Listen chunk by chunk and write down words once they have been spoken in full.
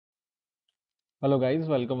Hello guys,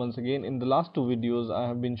 welcome once again. In the last two videos, I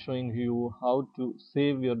have been showing you how to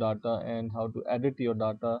save your data and how to edit your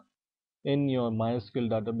data in your MySQL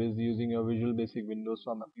database using your Visual Basic Windows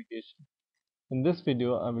Form application. In this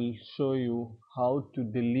video, I will show you how to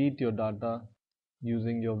delete your data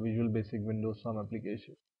using your Visual Basic Windows Form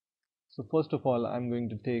application. So first of all, I'm going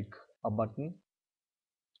to take a button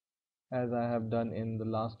as I have done in the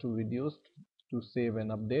last two videos to save and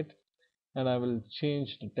update, and I will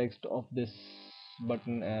change the text of this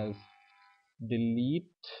button as delete,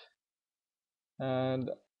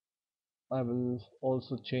 and I will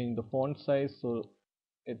also change the font size so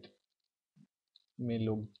it may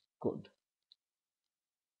look good,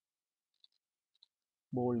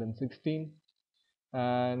 bold and 16.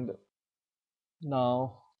 And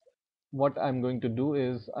now what I'm going to do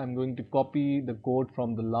is I'm going to copy the code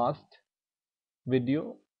from the last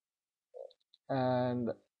video, and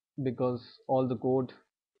because all the code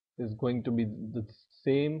is going to be the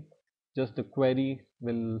same, just the query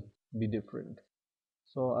will be different.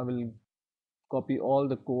 So I will copy all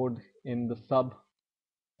the code in the sub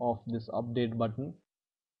of this update button,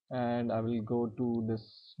 and I will go to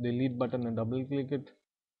this delete button and double click it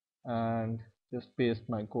and just paste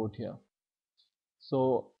my code here.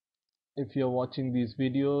 So if you're watching these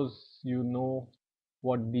videos, you know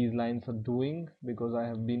what these lines are doing, because I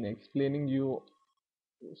have been explaining you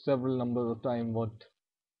several number of times what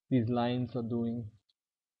these lines are doing.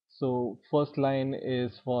 So first line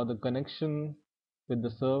is for the connection with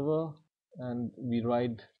the server, and we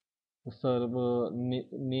write the server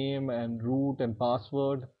name and root and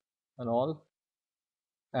password and all.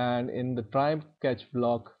 And in the try catch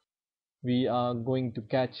block, we are going to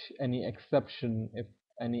catch any exception if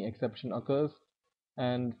any exception occurs,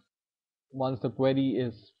 and once the query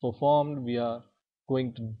is performed, we are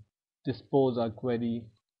going to dispose our query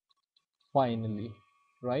finally,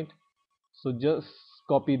 right? So just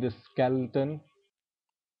copy this skeleton,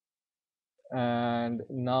 and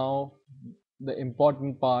now the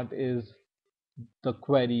important part is the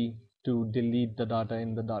query to delete the data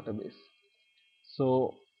in the database.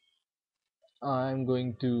 So I'm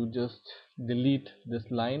going to just delete this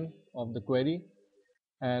line of the query,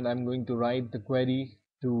 and I'm going to write the query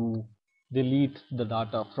to delete the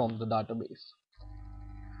data from the database.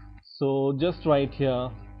 So just write here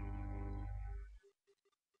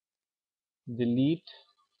delete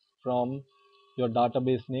from your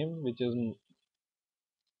database name, which is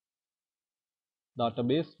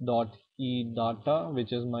database dot e-data,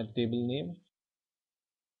 which is my table name,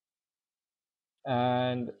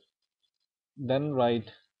 and then write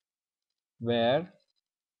where,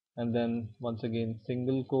 and then once again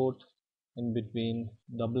single quote, in between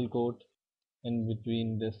double quote, in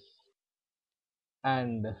between this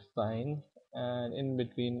and sign, and in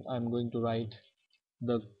between I'm going to write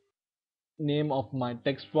the name of my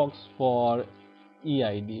text box for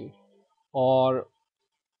EID, or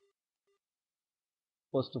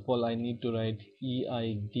first of all I need to write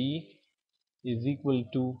EID is equal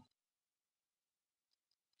to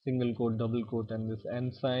single quote, double quote, and this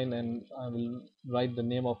and sign, and I will write the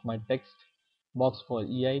name of my text box for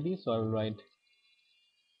EID. So I will write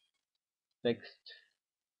text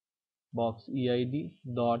box EID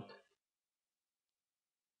dot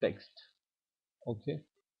text. Okay,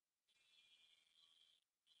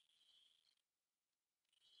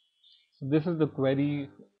 so this is the query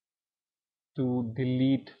to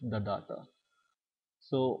delete the data.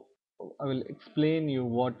 So I will explain you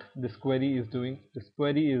what this query is doing. This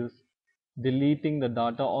query is deleting the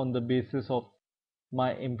data on the basis of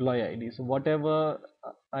my employee ID. So whatever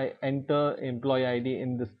I enter employee ID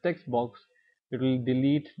in this text box, it will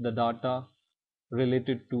delete the data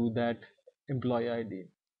related to that employee ID,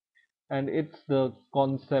 and it's the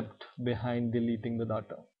concept behind deleting the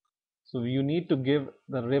data. So you need to give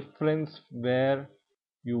the reference where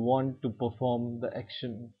you want to perform the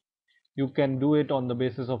action. You can do it on the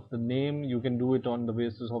basis of the name, you can do it on the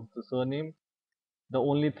basis of the surname. The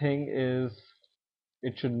only thing is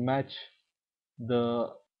it should match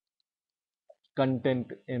the content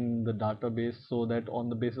in the database, so that on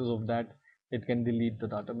the basis of that it can delete the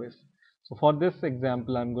database. So for this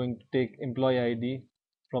example, I'm going to take employee ID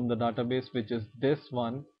from the database, which is this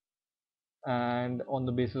one, and on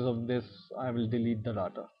the basis of this I will delete the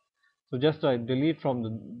data. So just I delete from the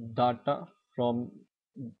data from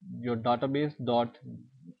your database dot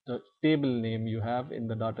the table name you have in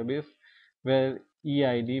the database, where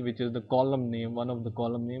EID, which is the column name, one of the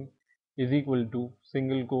column name, is equal to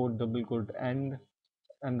single quote, double quote, and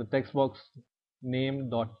the text box name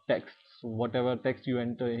dot text. So whatever text you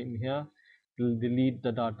enter in here will delete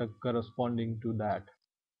the data corresponding to that.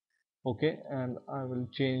 Okay, and I will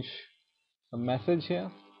change a message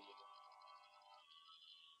here,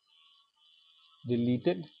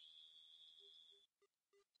 deleted,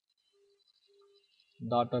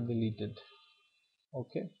 data deleted.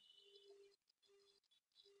 Okay,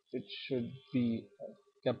 it should be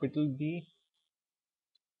capital D.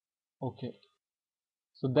 Okay,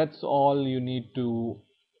 so that's all you need to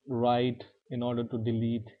write in order to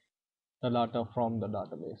delete the data from the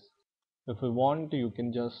database. If you want, you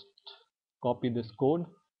can just copy this code,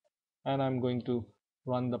 and I'm going to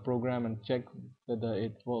run the program and check whether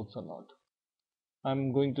it works or not.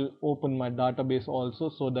 I'm going to open my database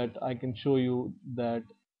also so that I can show you that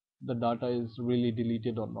the data is really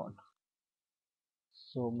deleted or not.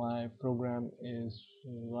 So my program is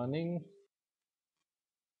running.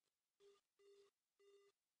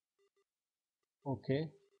 Okay,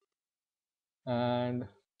 and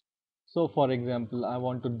so for example, I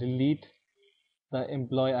want to delete the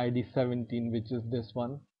employee ID 17, which is this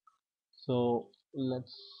one. So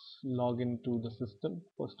let's log into the system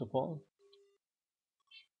first of all,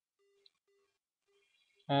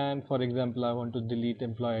 and for example I want to delete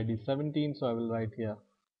employee ID 17, so I will write here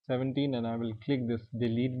 17 and I will click this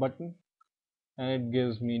delete button, and it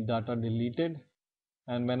gives me data deleted.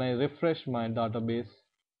 And when I refresh my database,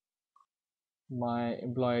 my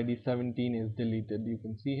employee ID 17 is deleted. You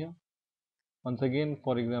can see here. Once again,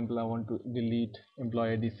 for example, I want to delete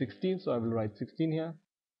employee ID 16, so I will write 16 here,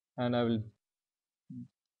 and I will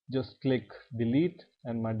just click delete,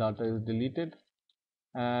 and my data is deleted.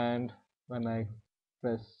 And when I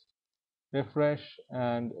press refresh,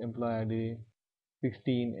 and employee ID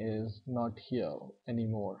 16 is not here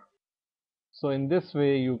anymore. So in this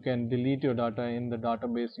way you can delete your data in the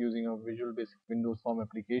database using a Visual Basic Windows Form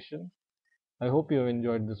application. I hope you have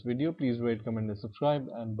enjoyed this video. Please rate, comment and subscribe,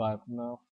 and bye for now.